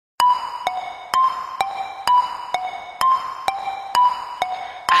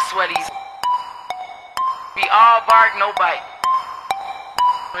sweaties. We all bark, no bite.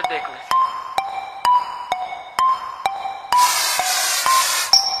 Ridiculous.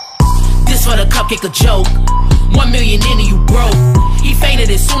 This for the cupcake, a joke. 1 million in and you broke. He fainted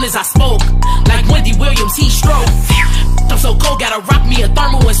as soon as I spoke. Like Wendy Williams, he stroked. I'm so cold, gotta rock me a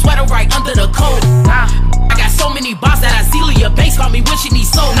thermal and sweater right under the coat. I got so many bars that Azealia Banks call me when she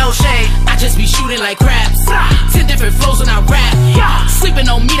needs soap. No shade, I just be shooting like craps. 10 different flows when I rap. Sleeping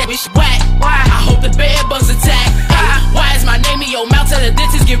on me, that bitch whack. I hope the bed bugs attack. Why is my name in your mouth? Tell the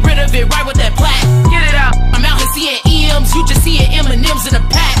dentist get rid of it right with that plaque. Get it out. I'm out here seeing EMs, you just seeing M&M's in a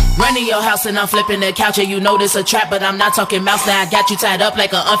pack. Running your house and I'm flipping the couch, and you know this a trap, but I'm not talking mouse. Now I got you tied up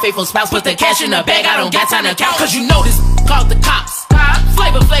like an unfaithful spouse. Put the cash in the bag, I don't got time to count. Cause you know this called the cops.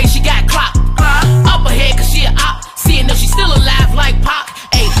 Flavor Flav, she got clocked. Up ahead cause she a op. Seeing if she still alive like Pac.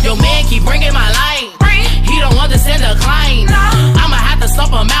 Ayy, your man keep bringing my line. He don't understand the climb. I'ma have to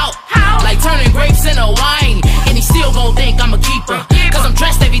stomp him out. Like turning grapes into wine. And he still gon' think I'm a keeper. Cause I'm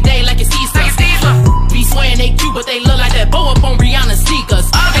dressed every day like it's Easter. Be swearing they cute, but they look like that bow up on Rihanna's sneakers.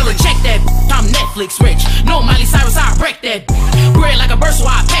 Nigga, check that, I'm Netflix rich. No Miley Cyrus, I wreck that. Bread like a bird, so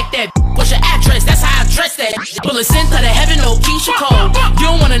I pack that. What's your address? That's how I dress that. Bullets sent to the heaven, no Keisha Cole. You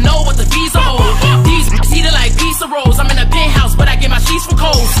don't wanna know what the fees are hold. These eating like pizza rolls. I'm in a penthouse, but I get my sheets for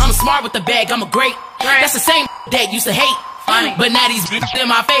coals. I'm smart with the bag, I'm a great. That's the same that used to hate. But now these in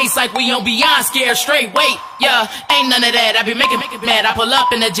my face like we on Beyond, scared straight. Wait, yeah, ain't none of that. I be making mad. I pull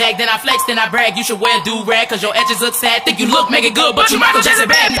up in the jag, then I flex, then I brag. You should wear do-rag, cause your edges look sad. Think you look, make it good, but you Michael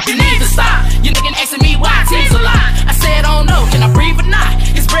Jackson bad. You need to stop. You niggas asking me why I tease a lot. I said, oh no, can I breathe or not?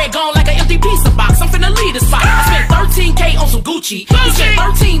 His bread gone like an empty pizza box. I'm finna leave the spot. I spent 13K on some Gucci. You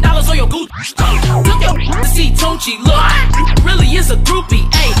spent $13 on your Gucci. Look your to see Tunchi. Look, really is a groupie.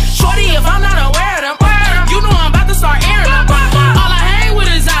 Ayy, shorty, if I'm not aware of them, you know I'm about to start airing them. All I hang with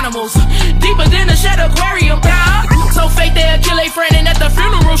is animals, deeper than a shed aquarium. So fake they'll kill a friend and at the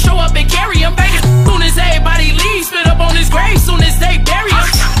funeral show up and carry him. Soon as everybody leaves, spit up on his grave. Soon as they bury him,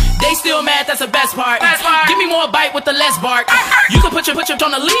 they still mad, that's the best part. Give me more bite with the less bark. You can put your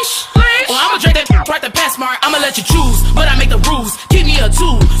on a leash, or I'ma drink that right to PetSmart. I'ma let you choose, but I make the rules. Give me a 2,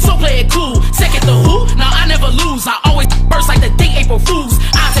 so play it cool. Second the who? Now I never lose. I always first like the day April Fools.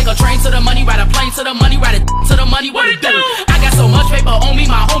 I take a train to the money, ride a plane to the money, ride a to the money. What it do? I got so much paper on me,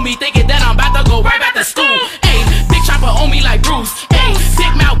 my homie thinking that I'm about to go right back to school. Ayy, big chopper on me like Bruce. Ayy,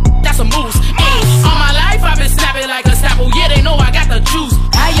 big mouth, that's a moose. Ayy, all my life I've been snapping like a snapple. Yeah, they know I got the juice.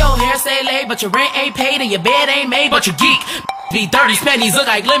 How your hair stay laid, but your rent ain't paid, and your bed ain't made, but you geek. Be dirty pennies look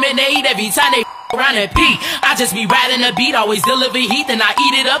like lemonade every time they around and pee. I just be riding the beat, always deliver heat, then I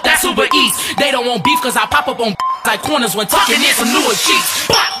eat it up. That's Uber Eats. They don't want beef cause I pop up on like corners when tucking in some newer sheets.